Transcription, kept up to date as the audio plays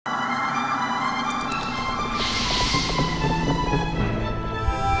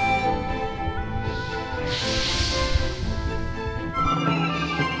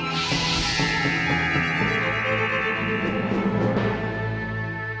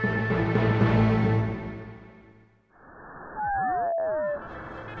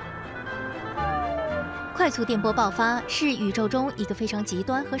速电波爆发是宇宙中一个非常极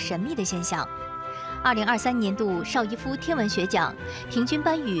端和神秘的现象。2023年度绍伊夫天文学奖平均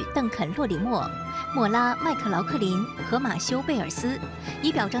颁予邓肯·洛里莫、莫拉·麦克劳克林和马修·贝尔斯，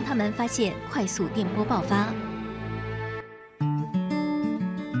以表彰他们发现快速电波爆发。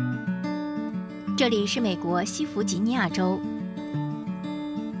这里是美国西弗吉尼亚州。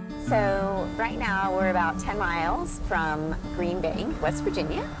 So right now we're about 10 miles from Green Bank, West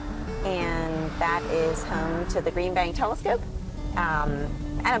Virginia, and that is home to the Green Bank Telescope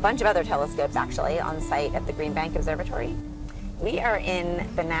and a bunch of other telescopes actually on site at the Green Bank Observatory. We are in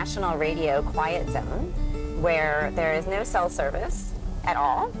the National Radio Quiet Zone where there is no cell service at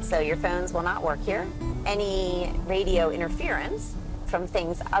all, so your phones will not work here. Any radio interference from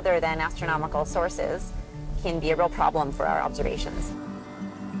things other than astronomical sources can be a real problem for our observations.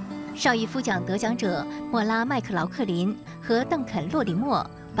 绍伊夫奖得奖者莫拉·麦克劳克林和邓肯·洛里莫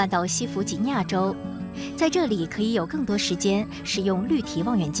搬到西弗吉尼亚州，在这里可以有更多时间使用绿体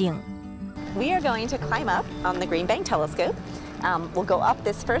望远镜。We are going to climb up on the Green Bank Telescope. We'll go up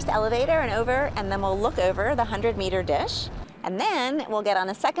this first elevator and over, and then we'll look over the 100-meter dish, and then we'll get on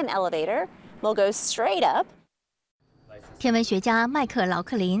a second elevator. We'll go straight up. 天文学家麦克劳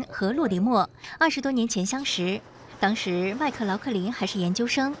克林和洛里莫20多年前相识。 当时，麦克劳克林还是研究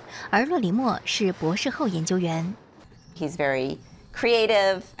生，而洛里莫是博士后研究员。He's very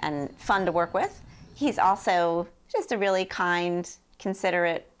creative and fun to work with. He's also just a really kind,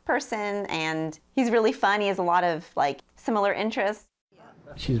 considerate person, and he's really fun. He has a lot of similar interests.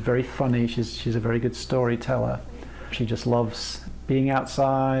 She's very funny. She's a very good storyteller. She just loves being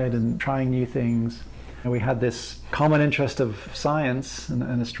outside and trying new things. And we had this common interest of science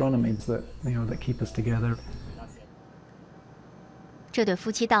and astronomy that keep us together. 这对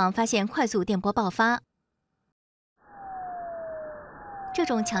夫妻档发现快速电波爆发。这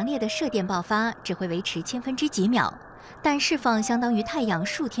种强烈的射电爆发只会维持千分之几秒，但释放相当于太阳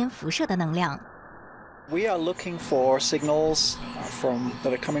数天辐射的能量。We are looking for signals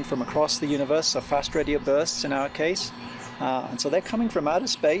that are coming from across the universe, so fast radio bursts in our case, and so they're coming from outer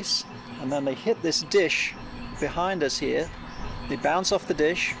space, and then they hit this dish behind us here. They bounce off the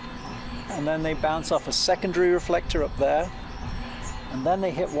dish, and then they bounce off a secondary reflector up there. And then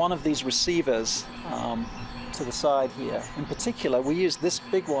they hit one of these receivers to the side here. In particular, we use this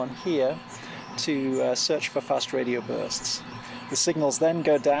big one here to search for fast radio bursts. The signals then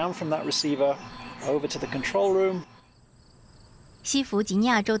go down from that receiver over to the control room. 西弗吉尼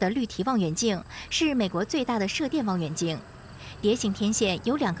亚州的绿体望远镜是美国最大的射电望远镜，蝶形天线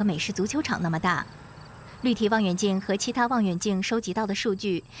有2个美式足球场那么大。绿体望远镜和其他望远镜收集到的数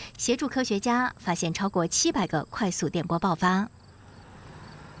据，协助科学家发现超过700个快速电波爆发。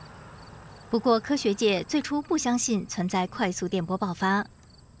 不过，科学界最初不相信存在快速电波爆发。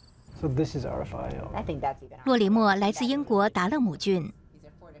So this is RFI. I think that's even. 洛里莫来自英国达勒姆郡。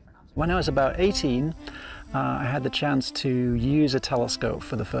 When I was about 18, I had the chance to use a telescope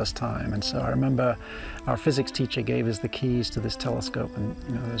for the first time, and so I remember our physics teacher gave us the keys to this telescope, and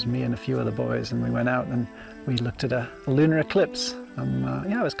there was me and a few other boys, and we went out and we looked at a lunar eclipse.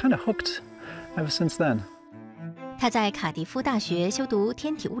 I was kind of hooked ever since then. 他在卡迪夫大学修读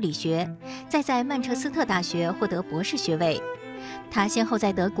天体物理学，再在曼彻斯特大学获得博士学位。他先后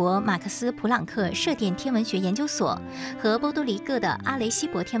在德国马克思普朗克射电天文学研究所和波多黎各的阿雷西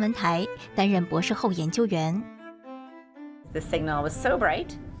博天文台担任博士后研究员。The signal was so bright.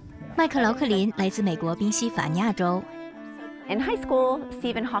 麦克劳克林来自美国宾夕法尼亚州。In high school,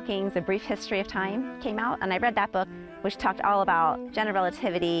 Stephen Hawking's A Brief History of Time came out, and I read that book, which talked all about general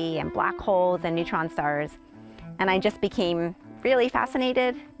relativity and black holes and neutron stars. And I just became really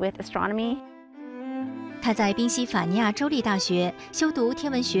fascinated with astronomy. 他在宾夕法尼亚州立大学修读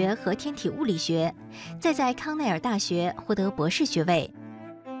天文学和天体物理学，再在康奈尔大学获得博士学位。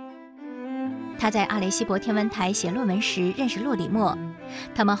他在阿雷西博天文台写论文时认识洛里莫，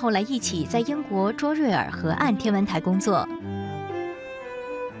他们后来一起在英国卓瑞尔河岸天文台工作。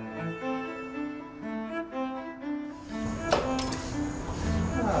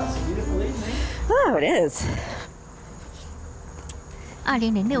Oh, it is.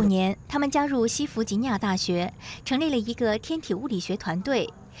 2006年，他们加入西弗吉尼亚大学，成立了一个天体物理学团队，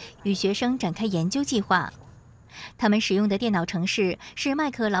与学生展开研究计划。他们使用的电脑程式是麦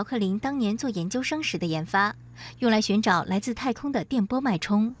克劳克林当年做研究生时的研发，用来寻找来自太空的电波脉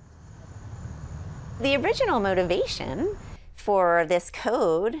冲。The original motivation for this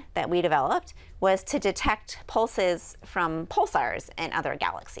code that we developed was to detect pulses from pulsars in other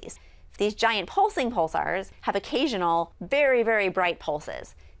galaxies. These giant pulsing pulsars have occasional very, very bright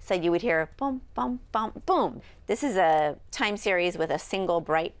pulses. So you would hear boom, boom, boom, boom. This is a time series with a single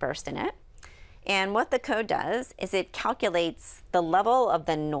bright burst in it. And what the code does is it calculates the level of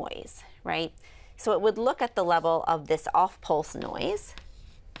the noise, right? So it would look at the level of this off-pulse noise,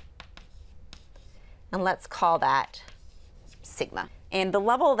 and let's call that sigma. And the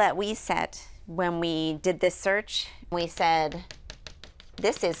level that we set when we did this search, we said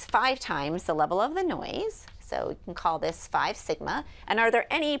this is 5 times the level of the noise, so we can call this 5 sigma. And are there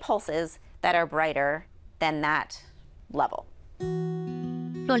any pulses that are brighter than that level?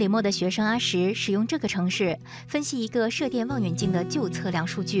 洛里莫的学生阿什使用这个程式分析一个射电望远镜的旧测量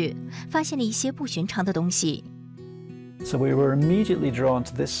数据，发现了一些不寻常的东西。So we were immediately drawn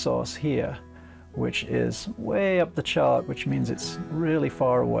to this source here, which is way up the chart, which means it's really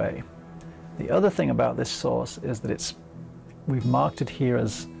far away. The other thing about this source is that we've marked it here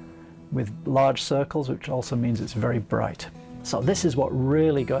as with large circles, which also means it's very bright. So this is what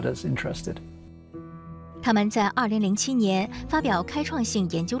really got us interested. 他们在2007年发表开创性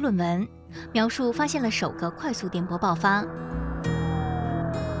研究论文，描述发现了首个快速电波爆发。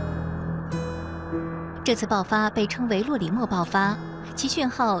这次爆发被称为洛里莫爆发，其讯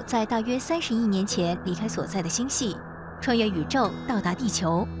号在大约30亿年前离开所在的星系，穿越宇宙到达地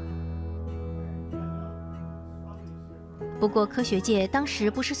球。不过，科学界当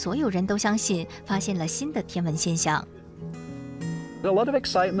时不是所有人都相信发现了新的天文现象。 A lot of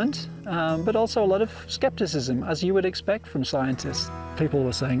excitement, but also a lot of skepticism, as you would expect from scientists. People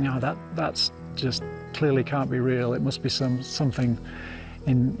were saying, "No, that's just clearly can't be real. It must be something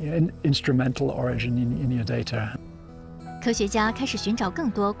in instrumental origin in your data." 科学家开始寻找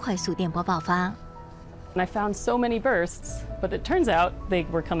更多快速电波爆发。 And I found so many bursts, but it turns out they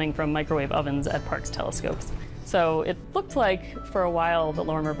were coming from microwave ovens at Parkes telescopes. So it looked like for a while the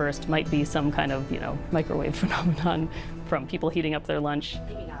Lorimer burst might be some kind of, microwave phenomenon from people heating up their lunch.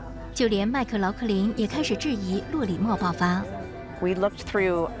 就连麦克劳克林也开始质疑洛里莫爆发。 We looked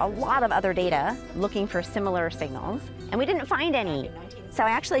through a lot of other data looking for similar signals, and we didn't find any. So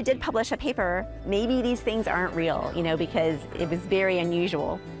I actually did publish a paper. Maybe these things aren't real, because it was very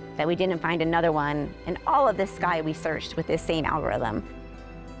unusual that we didn't find another one in all of this sky we searched with this same algorithm.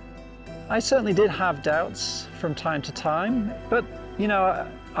 I certainly did have doubts from time to time, but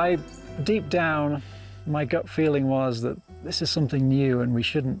I deep down, my gut feeling was that this is something new, and we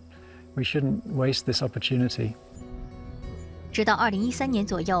shouldn't waste this opportunity. 直到2013年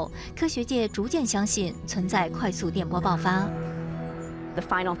左右，科学界逐渐相信存在快速电波爆发。 The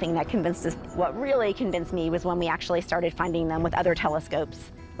final thing that convinced us, what really convinced me, was when we actually started finding them with other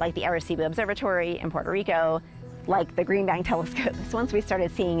telescopes, like the Arecibo Observatory in Puerto Rico, like the Green Bank telescopes. Once we started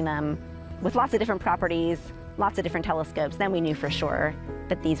seeing them with lots of different properties, lots of different telescopes, then we knew for sure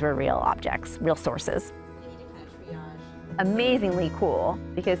that these were real objects, real sources. Amazingly cool,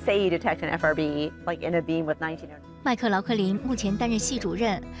 because say you detect an FRB like in a beam with 1909. 麦克劳克林目前担任系主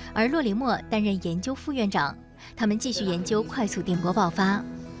任，而洛里莫担任研究副院长。他们继续研究快速电波爆发。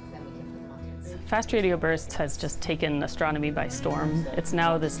 Fast radio bursts has just taken astronomy by storm. It's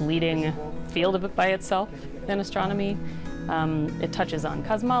now this leading field of it by itself in astronomy. It touches on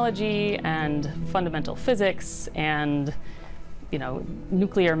cosmology and fundamental physics and,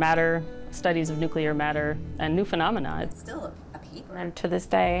 nuclear matter, studies of nuclear matter, and new phenomena. It's still a paper. And to this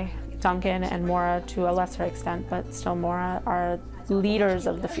day, Duncan and Maura, to a lesser extent, but still Maura, are leaders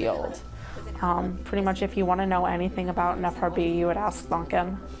of the field. Pretty much if you want to know anything about an FRB, you would ask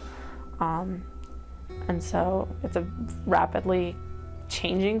Duncan. And so it's a rapidly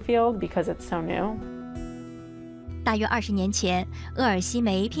changing field because it's so new. 大约20年前，厄尔西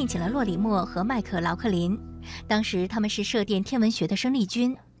梅聘请了洛里莫和麦克劳克林，当时他们是射电天文学的生力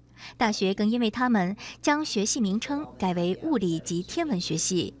军。大学更因为他们将学系名称改为物理及天文学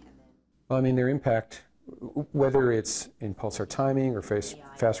系。 Well, I mean, their impact, whether it's in pulsar timing or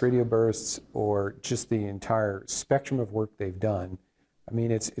fast radio bursts or just the entire spectrum of work they've done, I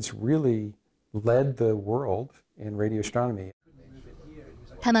mean, it's really led the world in radio astronomy.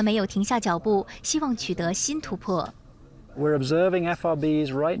 他们没有停下脚步，希望取得新突破。 We're observing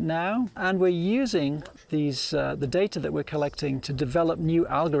FRBs right now, and we're using the data that we're collecting to develop new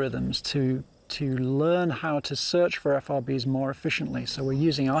algorithms to learn how to search for FRBs more efficiently. So we're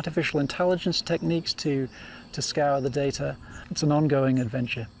using artificial intelligence techniques to scour the data. It's an ongoing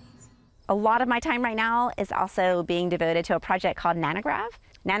adventure. A lot of my time right now is also being devoted to a project called Nanograv.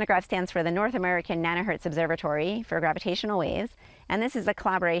 Nanograv stands for the North American Nanohertz Observatory for Gravitational Waves. And this is a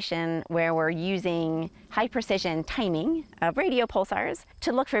collaboration where we're using high precision timing of radio pulsars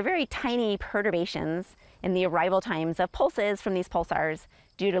to look for very tiny perturbations in the arrival times of pulses from these pulsars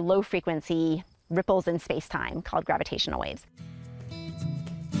due to low frequency ripples in space-time called gravitational waves.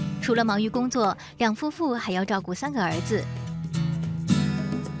 除了忙于工作，两夫妇还要照顾3个儿子。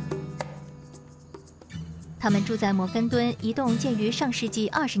他们住在摩根敦一栋建于上世纪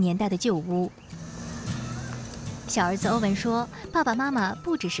20年代的旧屋。小儿子欧文说：“爸爸妈妈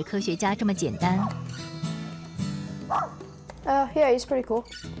不只是科学家这么简单。” Yeah, he's pretty cool.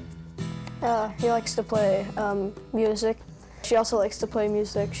 He likes to play music. She also likes to play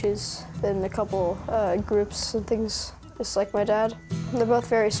music. She's in a couple groups and things, just like my dad. They're both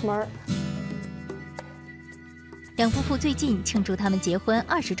very smart. 两夫妇最近庆祝他们结婚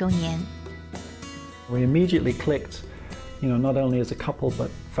20周年。We immediately clicked, not only as a couple, but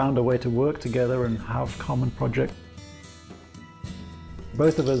found a way to work together and have common projects.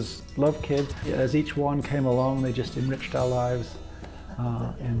 Both of us love kids. As each one came along, they just enriched our lives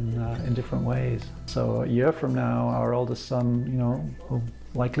in different ways. So a year from now, our oldest son, will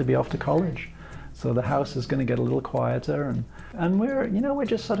likely be off to college. So the house is going to get a little quieter, and we're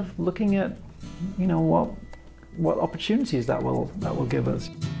just sort of looking at, what opportunities that will give us.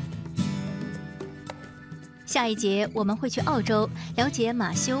 下一节我们会去澳洲了解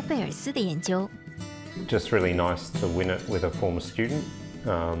马修·贝尔斯的研究。Just really nice to win it with a former student,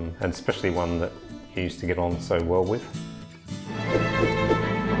 and especially one that he used to get on so well with.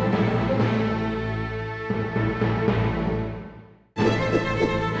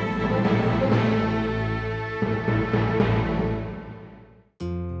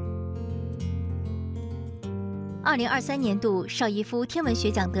 2023年度绍伊夫天文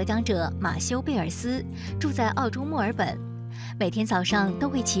学奖得奖者马修·贝尔斯住在澳洲墨尔本，每天早上都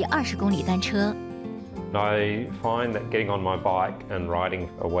会骑20公里单车。I find that getting on my bike and riding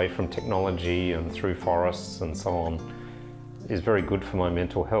away from technology and through forests and so on is very good for my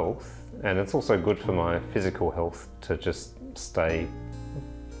mental health, and it's also good for my physical health to just stay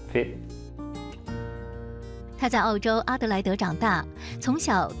fit. 他在澳洲阿德莱德长大，从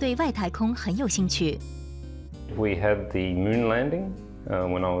小对外太空很有兴趣。We had the moon landing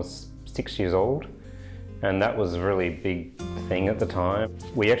when I was 6 years old, and that was a really big thing at the time.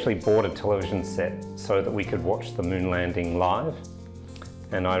 We actually bought a television set so that we could watch the moon landing live.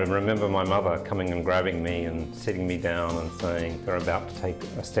 And I remember my mother coming and grabbing me and sitting me down and saying, "They're about to take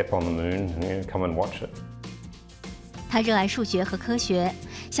a step on the moon, and come and watch it." 他热爱数学和科学，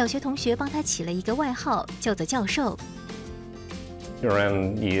小学同学帮他起了一个外号，叫做教授。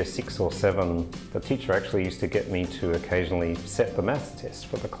Around year 6 or 7, the teacher actually used to get me to occasionally set the maths test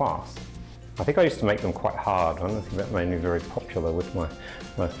for the class. I think I used to make them quite hard. I don't think that made me very popular with my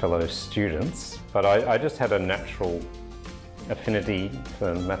fellow students, but I just had a natural affinity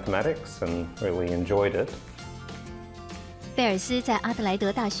for mathematics and really enjoyed it. 贝尔斯在阿德莱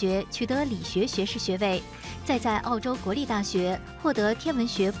德大学取得理学学士学位，再在澳洲国立大学获得天文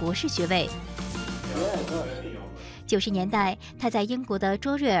学博士学位。90年代，他在英国的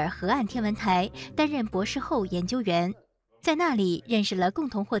卓瑞尔河岸天文台担任博士后研究员，在那里认识了共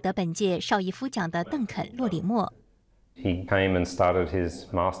同获得本届绍伊夫奖的邓肯·洛里莫。He came and started his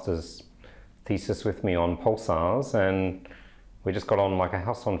master's thesis with me on pulsars, and we just got on like a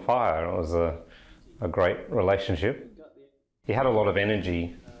house on fire. It was a great relationship. He had a lot of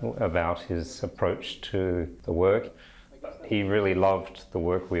energy about his approach to the work. He really loved the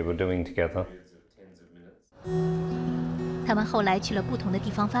work we were doing together. 他们后来去了不同的地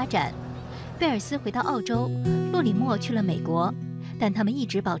方发展，贝尔斯回到澳洲，洛里莫去了美国，但他们一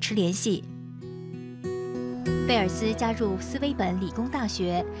直保持联系。贝尔斯加入斯威本理工大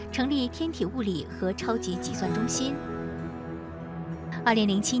学，成立天体物理和超级计算中心。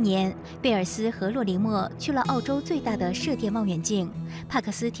2007年，贝尔斯和洛里莫去了澳洲最大的射电望远镜——帕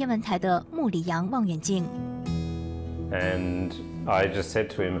克斯天文台的穆里扬望远镜。And I just said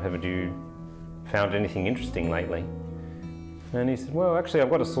to him, "Have you found anything interesting lately?" And he said, "Well, actually, I've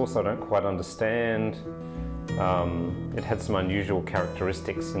got a source I don't quite understand. It had some unusual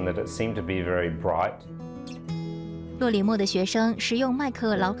characteristics in that it seemed to be very bright." 洛里莫的学生使用麦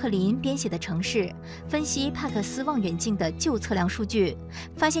克劳克林编写的程式分析帕克斯望远镜的旧测量数据，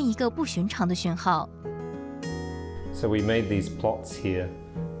发现一个不寻常的讯号。So we made these plots here,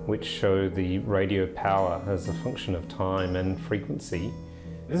 which show the radio power as a function of time and frequency.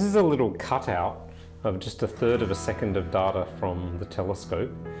 This is a little cutout of just a third of a second of data from the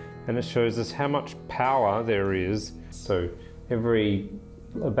telescope, and it shows us how much power there is. So every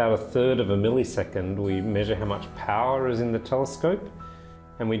about a third of a millisecond, we measure how much power is in the telescope,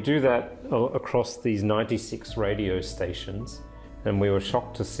 and we do that across these 96 radio stations, and we were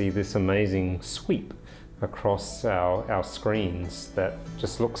shocked to see this amazing sweep across our screens that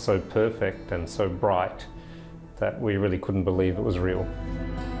just looks so perfect and so bright that we really couldn't believe it was real.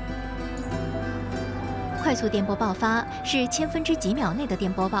 快速电波爆发是千分之几秒内的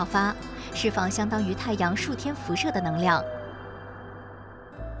电波爆发，释放相当于太阳数天辐射的能量。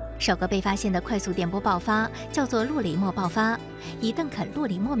首个被发现的快速电波爆发叫做洛里莫爆发，以邓肯·洛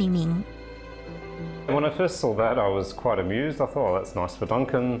里莫命名。When I first saw that, I was quite amused. I thought, oh, that's nice for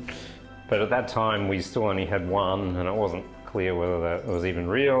Duncan. But at that time, we still only had one, and it wasn't clear whether that was even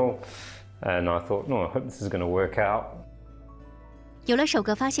real. And I thought, no, I hope this is going to work out. 有了首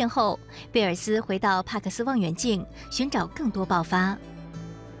个发现后，贝尔斯回到帕克斯望远镜寻找更多爆发。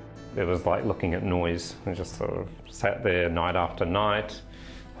It was like looking at noise. I just sort of sat there night after night,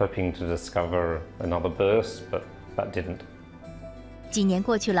 hoping to discover another burst, but that didn't. 几年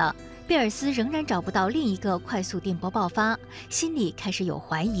过去了，贝尔斯仍然找不到另一个快速电波爆发，心里开始有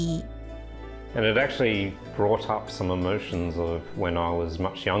怀疑。And it actually brought up some emotions of when I was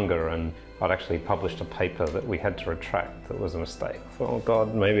much younger, and I'd actually published a paper that we had to retract that was a mistake. I thought, oh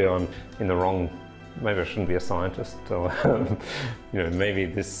God, maybe I'm in the wrong, maybe I shouldn't be a scientist, or maybe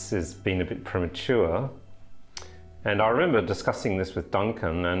this has been a bit premature. And I remember discussing this with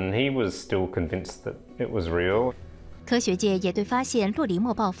Duncan, and he was still convinced that it was real. 科学界也对发现洛里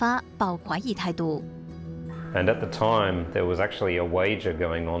莫爆发抱怀疑态度。And at the time, there was actually a wager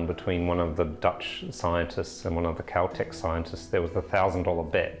going on between one of the Dutch scientists and one of the Caltech scientists. There was a $1,000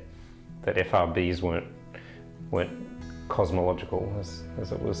 bet that FRBs weren't cosmological,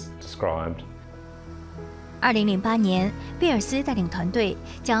 as it was described. 2008年，贝尔斯带领团队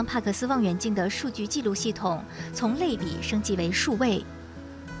将帕克斯望远镜的数据记录系统从类比升级为数位。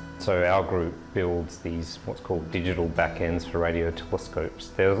So our group builds these what's called digital backends for radio telescopes.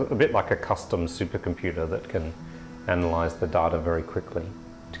 They're a bit like a custom supercomputer that can analyze the data very quickly.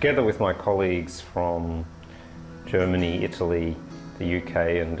 Together with my colleagues from Germany, Italy, the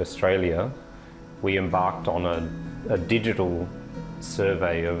UK and Australia, we embarked on a digital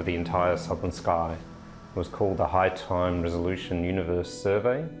survey of the entire southern sky. It was called the High Time Resolution Universe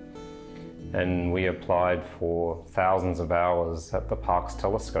Survey. And we applied for thousands of hours at the Parkes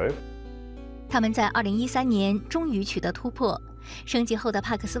telescope. 他们在2013年终于取得突破，升级后的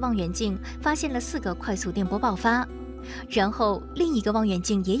帕克斯望远镜发现了4个快速电波爆发，然后另一个望远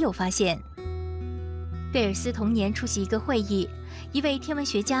镜也有发现。贝尔斯同年出席一个会议，一位天文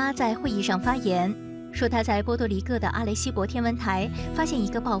学家在会议上发言，说他在波多黎各的阿雷西博天文台发现一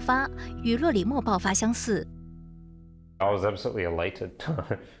个爆发，与洛里莫爆发相似。I was absolutely elated.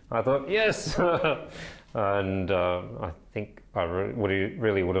 I thought, yes! And I think I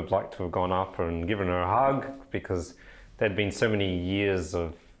really would have liked to have gone up and given her a hug, because there'd been so many years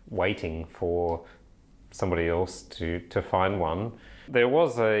of waiting for somebody else to find one. There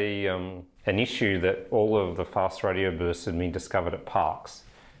was an issue that all of the fast radio bursts had been discovered at Parkes.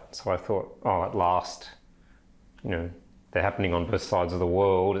 So I thought, oh, at last, they're happening on both sides of the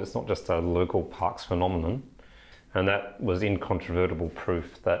world. It's not just a local Parkes phenomenon. And that was incontrovertible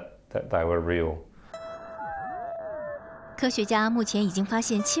proof that they were real. 科学家目前已经发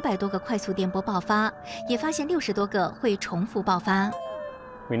现700多个快速电波爆发，也发现60多个会重复爆发。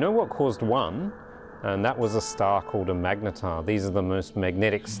We know what caused one, and that was a star called a magnetar. These are the most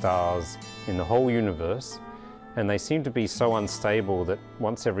magnetic stars in the whole universe, and they seem to be so unstable that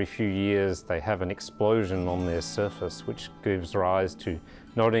once every few years they have an explosion on their surface, which gives rise to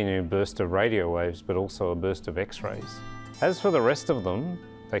not only a burst of radio waves, but also a burst of X-rays. As for the rest of them,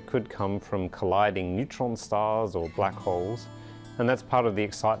 they could come from colliding neutron stars or black holes, and that's part of the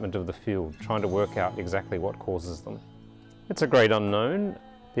excitement of the field, trying to work out exactly what causes them. It's a great unknown.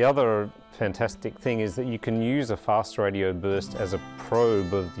 The other fantastic thing is that you can use a fast radio burst as a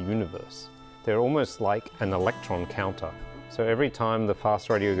probe of the universe. They're almost like an electron counter. So every time the fast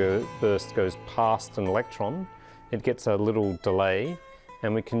radio burst goes past an electron, it gets a little delay,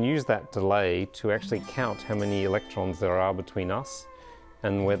 and we can use that delay to actually count how many electrons there are between us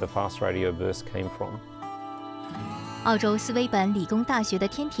and where the fast radio burst came from. 澳洲斯威本理工大学的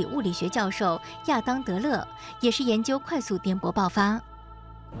天体物理学教授亚当·德勒也是研究快速电波爆发。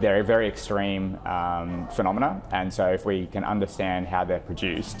They're very extreme phenomena, and so if we can understand how they're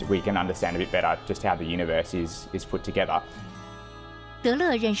produced, we can understand a bit better just how the universe is put together. 德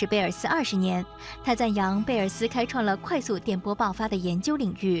勒认识贝尔斯20年，他赞扬贝尔斯开创了快速电波爆发的研究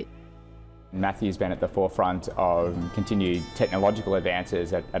领域。Matthew's been at the forefront of continued technological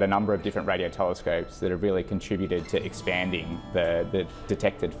advances at a number of different radio telescopes that have really contributed to expanding the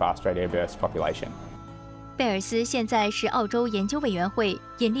detected fast radio burst population. 贝尔斯现在是澳洲研究委员会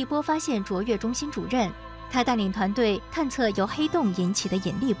引力波发现卓越中心主任，他带领团队探测由黑洞引起的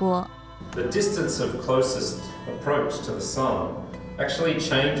引力波。The distance of closest approach to the sun actually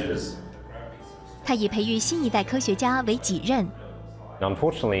changes. 他以培育新一代科学家为己任。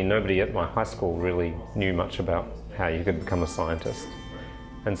Unfortunately, nobody at my high school really knew much about how you could become a scientist.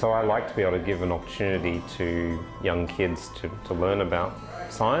 And so I like to be able to give an opportunity to young kids to learn about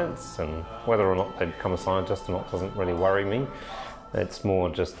science, and whether or not they become a scientist or not doesn't really worry me. It's more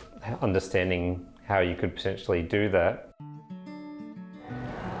just understanding how you could potentially do that.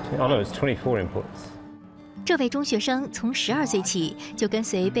 Oh no, it's 24 inputs. 这位中学生从12岁起就跟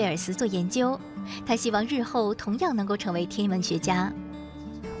随贝尔斯做研究，他希望日后同样能够成为天文学家。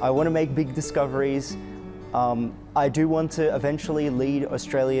I want to make big discoveries. I do want to eventually lead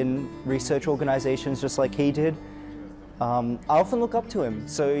Australian research organisations just like he did. I often look up to him.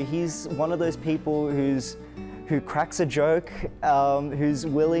 So he's one of those people who cracks a joke, who's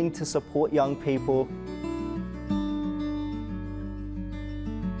willing to support young people.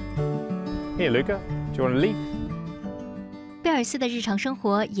 Here, Luca, do you want a leaf? 贝尔斯的日常生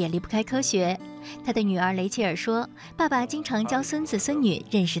活也离不开科学。他的女儿雷切尔说：“爸爸经常教孙子孙女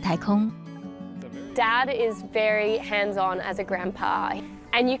认识太空。” Dad is very hands-on as a grandpa,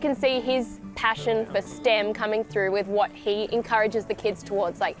 and you can see his passion for STEM coming through with what he encourages the kids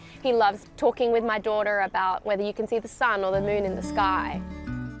towards. Like, he loves talking with my daughter about whether you can see the sun or the moon in the sky.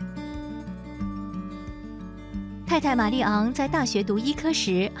 太太玛丽昂在大学读医科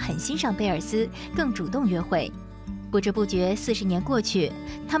时很欣赏贝尔斯，更主动约会。不知不觉40年过去，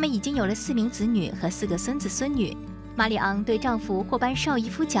他们已经有了4名子女和4个孙子孙女。玛丽昂对丈夫获颁邵逸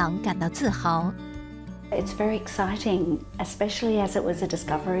夫奖感到自豪。It's very exciting, especially as it was a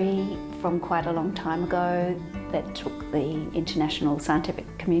discovery from quite a long time ago that took the international scientific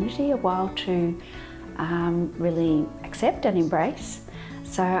community a while to really accept and embrace.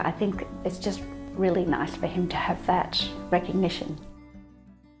 So I think it's just really nice for him to have that recognition.